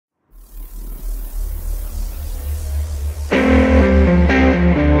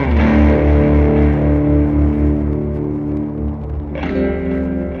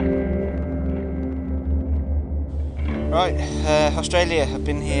Australia. I've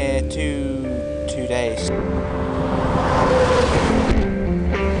been here two days.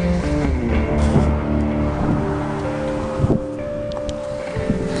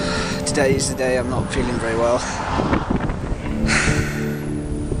 Today is the day I'm not feeling very well.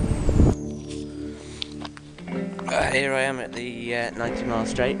 Here I am at the 90 Mile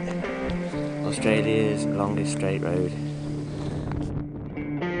Straight, Australia's longest straight road.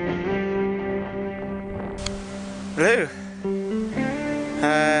 Hello!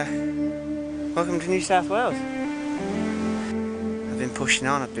 Welcome to New South Wales. I've been pushing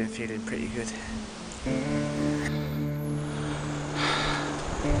on, I've been feeling pretty good.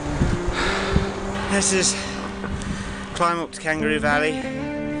 This is climb up to Kangaroo Valley.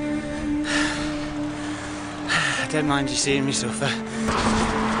 I don't mind you seeing me suffer.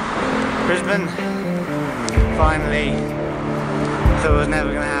 Brisbane, finally. Thought it was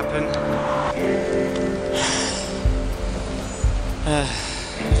never going to happen.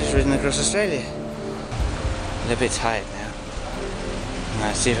 Just ridden across Australia. A little bit tired now. I'm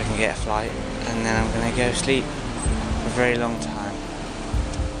going to see if I can get a flight, and then I'm going to go sleep for a very long time.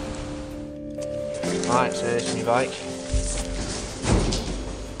 Right, so there's my bike.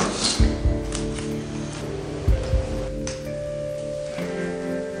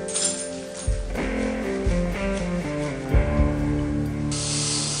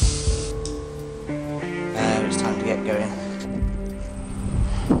 It's time to get going.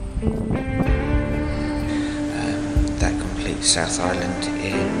 That completes South Island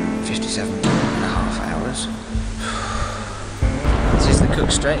in 57.5 hours. This is the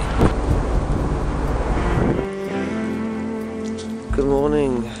Cook Strait. Good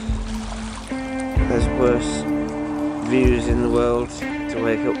morning. There's worse views in the world to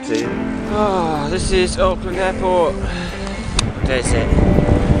wake up to. Oh, this is Auckland Airport. What day is it?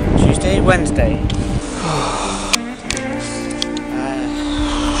 Tuesday? Wednesday.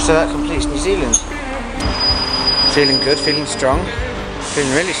 So that completes New Zealand. Feeling good, feeling strong,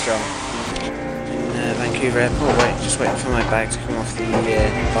 feeling really strong. In Vancouver Airport, just waiting for my bag to come off the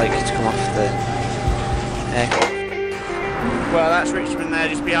bike to come off the airport. Well, that's Richmond there,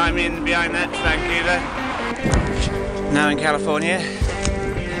 just behind me, and behind that's Vancouver. Now in California.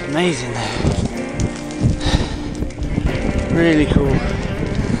 Amazing. Really cool.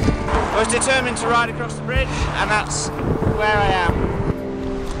 I was determined to ride across the bridge, and that's where I am.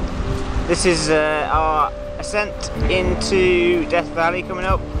 This is our ascent into Death Valley coming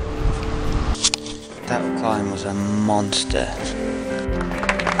up. That climb was a monster.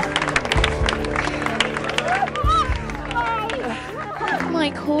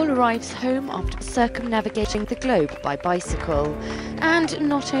 Mike Hall arrives home after circumnavigating the globe by bicycle. And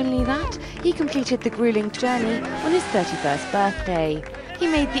not only that, he completed the grueling journey on his 31st birthday. He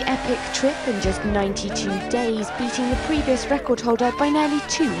made the epic trip in just 92 days, beating the previous record holder by nearly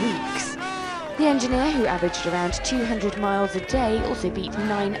 2 weeks. The engineer, who averaged around 200 miles a day, also beat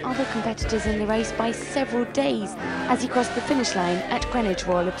 9 other competitors in the race by several days as he crossed the finish line at Greenwich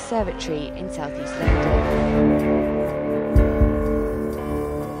Royal Observatory in southeast London.